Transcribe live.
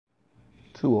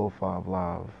205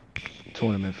 Live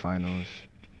tournament finals,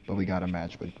 but we got a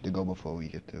match but to go before we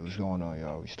get there. What's going on,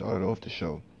 y'all? We started off the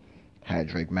show, had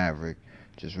Drake Maverick,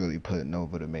 just really putting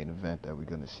over the main event that we're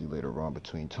going to see later on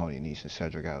between Tony Nese and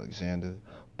Cedric Alexander.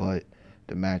 But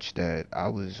the match that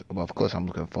well, of course, I'm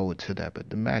looking forward to that,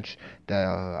 but the match that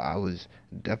I was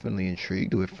definitely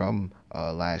intrigued with from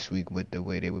last week with the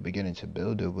way they were beginning to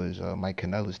build it was Mike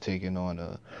Kanellis taking on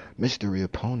a mystery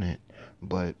opponent,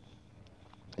 but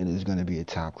it is going to be a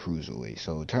top cruiserweight.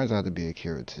 So it turns out to be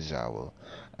Akira Tozawa,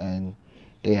 and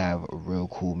they have a real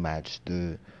cool match.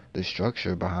 The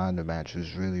structure behind the match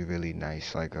was really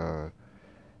nice. Like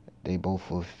they both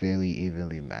were fairly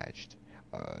evenly matched.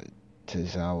 Uh,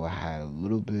 Tozawa had a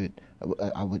little bit.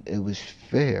 I would. It was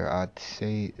fair. I'd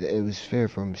say it was fair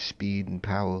from speed and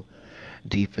power,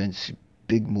 defense,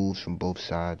 big moves from both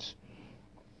sides.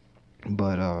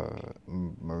 But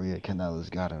Maria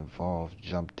Kanellis got involved,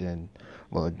 jumped in.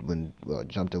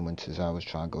 Jumped in when Tozawa was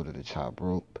trying to go to the top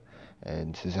rope,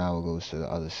 and Tozawa goes to the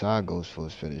other side, goes for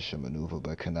his finisher maneuver,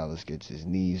 but Kanellis gets his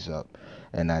knees up,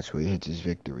 and that's where he hits his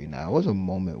victory. Now, it was a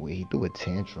moment where he threw a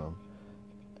tantrum,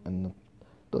 and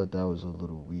I thought that was a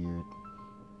little weird.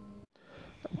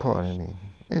 Pardon me.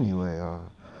 Anyway,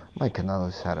 Mike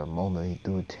Kanellis had a moment. He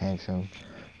threw a tantrum.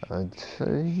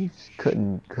 So he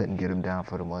couldn't get him down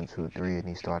for the 1, 2, 3, and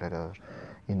he started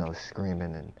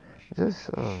screaming and just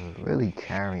really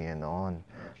carrying on.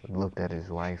 Looked at his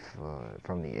wife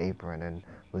from the apron and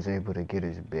was able to get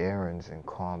his bearings and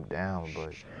calm down.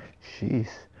 But sheesh,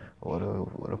 what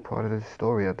a part of the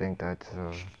story. I think that's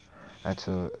a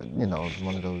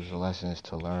one of those lessons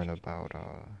to learn about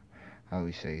how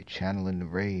we say channeling the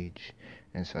rage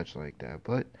and such like that.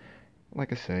 But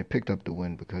like I said, picked up the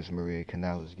win because Maria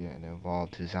Canal was getting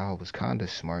involved. Tozawa was kind of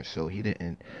smart, so he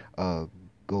didn't uh,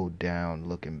 go down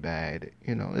looking bad.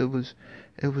 It was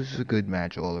a good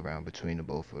match all around between the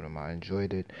both of them. I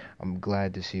enjoyed it. I'm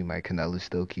glad to see Mike Canella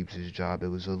still keeps his job. It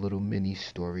was a little mini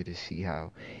story to see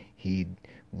how he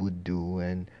would do.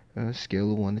 And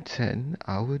scale of 1 to 10,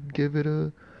 I would give it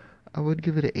a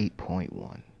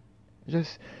 8.1.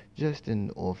 Just just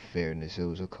in all fairness, it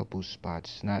was a couple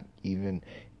spots, not even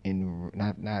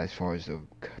not as far as the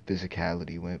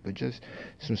physicality went, but just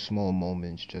some small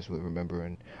moments, just with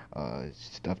remembering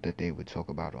stuff that they would talk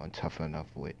about on Tough Enough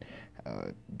with, uh,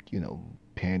 you know,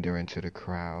 pandering to the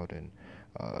crowd and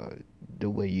uh, the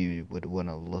way you would want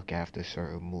to look after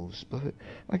certain moves. But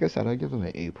like I said, I give him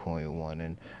an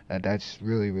 8.1, and that's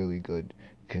really good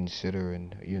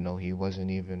considering he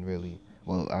wasn't even really,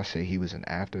 well, I say he was an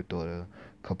afterthought a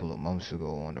couple of months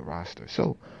ago on the roster.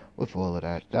 So with all of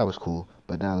that, that was cool.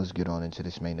 But now let's get on into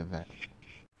this main event.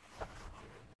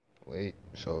 Wait,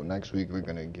 so next week we're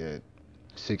gonna get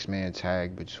six-man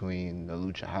tag between the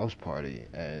Lucha House Party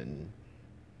and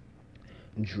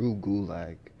Drew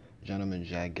Gulak, Gentleman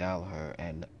Jack Gallagher,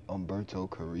 and Umberto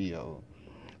Carrillo.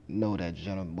 Know that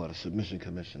gentleman, well, the submission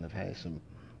commission have had some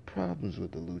problems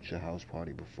with the Lucha House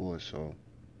Party before, so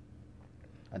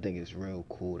I think it's real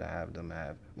cool to have them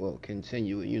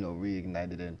continue,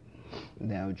 reignited, and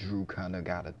now Drew kind of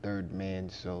got a third man,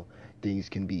 so things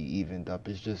can be evened up.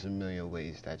 It's just a million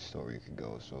ways that story could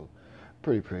go, so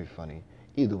pretty funny.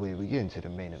 Either way, we get into the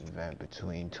main event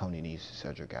between Tony Nese and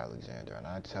Cedric Alexander, and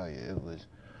I tell you, it was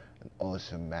an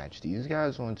awesome match. These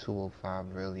guys on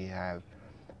 205 really have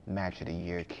match of the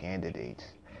year candidates.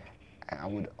 I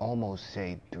would almost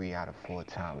say 3 out of 4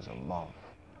 times a month.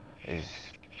 Is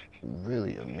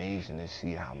really amazing to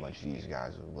see how much these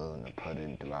guys are willing to put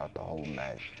in throughout the whole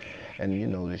match.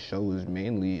 And the show is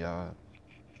mainly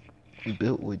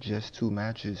built with just two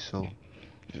matches, so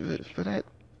for that,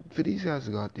 for these guys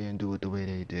to go out there and do it the way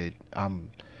they did,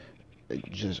 I'm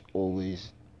just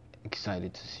always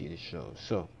excited to see the show.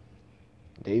 So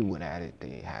they went at it.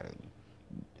 They had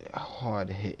a hard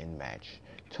hitting match.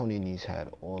 Tony Nese had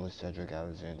all of Cedric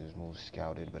Alexander's moves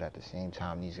scouted, but at the same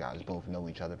time, these guys both know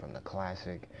each other from the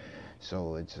classic,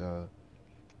 so it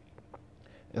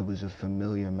was a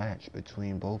familiar match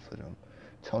between both of them.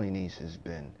 Tony Nese has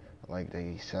been, like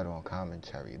they said on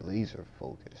commentary, laser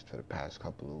focused for the past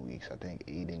couple of weeks. I think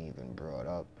Aiden even brought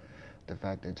up the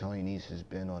fact that Tony Nese has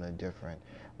been on a different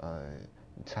uh,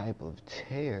 type of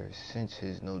tear since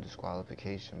his no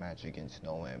disqualification match against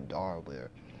Noam Dar,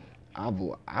 where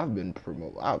I've been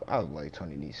I've liked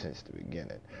Tony Nese since the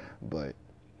beginning, but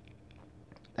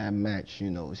that match,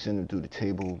 sent him through the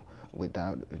table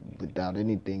without without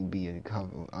anything being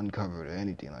uncovered or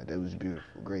anything like that. It was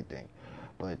beautiful, great thing.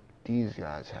 But these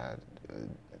guys had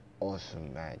an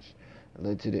awesome match. It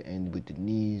led to the end with the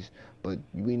knees, but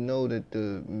we know that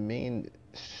the main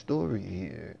story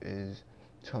here is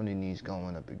Tony Nese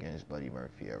going up against Buddy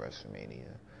Murphy at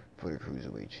WrestleMania for the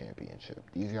Cruiserweight Championship.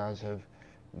 These guys have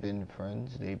been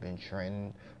friends, they've been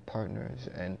training partners,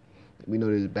 and we know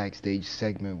there's a backstage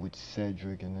segment with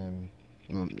Cedric and them,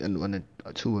 and when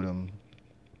the two of them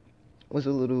was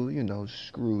a little,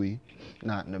 screwy,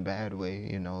 not in a bad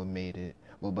way, made it.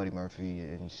 Well, Buddy Murphy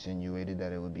insinuated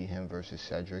that it would be him versus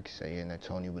Cedric, saying that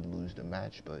Tony would lose the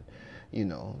match, but,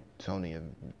 Tony,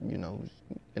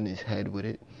 in his head with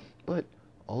it. But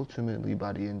ultimately,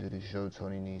 by the end of the show,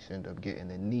 Tony Nese ended up getting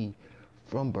a knee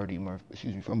from Buddy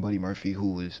Murphy,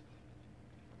 who was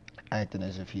acting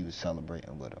as if he was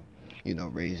celebrating with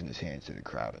him, raising his hand to the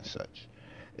crowd and such.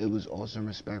 It was awesome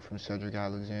respect from Cedric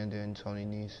Alexander and Tony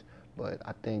Nese, but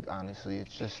I think honestly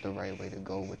it's just the right way to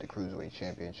go with the Cruiserweight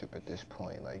Championship at this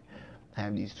point. Like,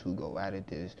 have these two go at it.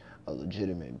 There's a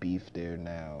legitimate beef there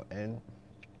now, and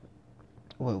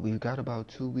well, we've got about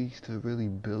 2 weeks to really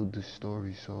build the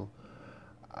story. So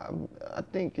I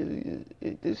think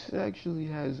this actually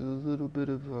has a little bit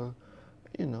of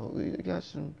it got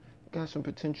some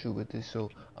potential with this. So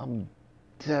I'm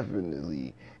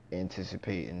definitely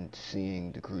anticipating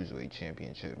seeing the Cruiserweight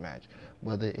Championship match,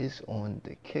 whether it's on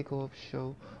the kickoff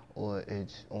show or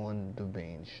it's on the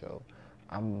main show.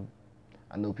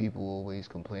 I know people always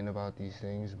complain about these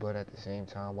things, but at the same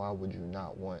time, why would you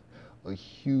not want a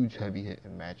huge heavy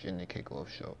hitting match in the kickoff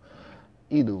show?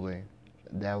 Either way,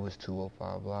 that was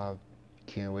 205 Live.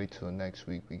 Can't wait till next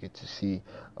week. We get to see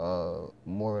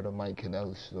more of the Mike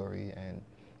Kanellis story, and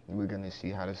we're going to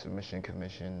see how the Submission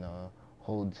Commission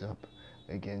holds up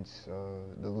against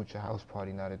the Lucha House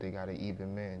Party now that they got an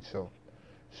even man. So,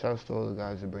 shouts to all the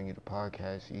guys that bring you the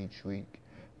podcast each week.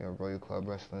 Royal Club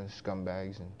Wrestling,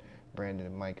 Scumbags, and Brandon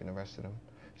and Mike and the rest of them.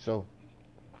 So,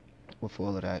 with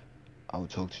all of that, I will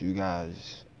talk to you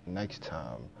guys next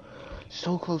time.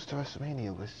 So close to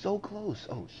WrestleMania. We're so close.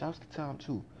 Oh, shouts to Tom,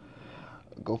 too.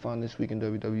 Go find This Week in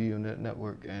WWE on that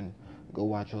network and go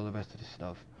watch all the rest of the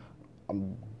stuff.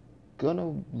 I'm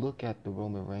gonna look at the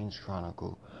Roman Reigns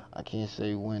Chronicle. I can't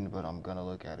say when, but I'm gonna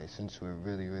look at it since we're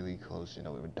really, really close.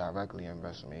 We're directly in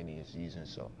WrestleMania season,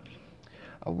 so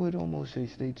I would almost say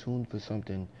stay tuned for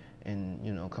something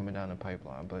and coming down the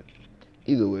pipeline. But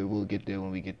either way, we'll get there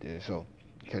when we get there. So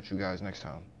catch you guys next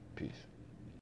time. Peace.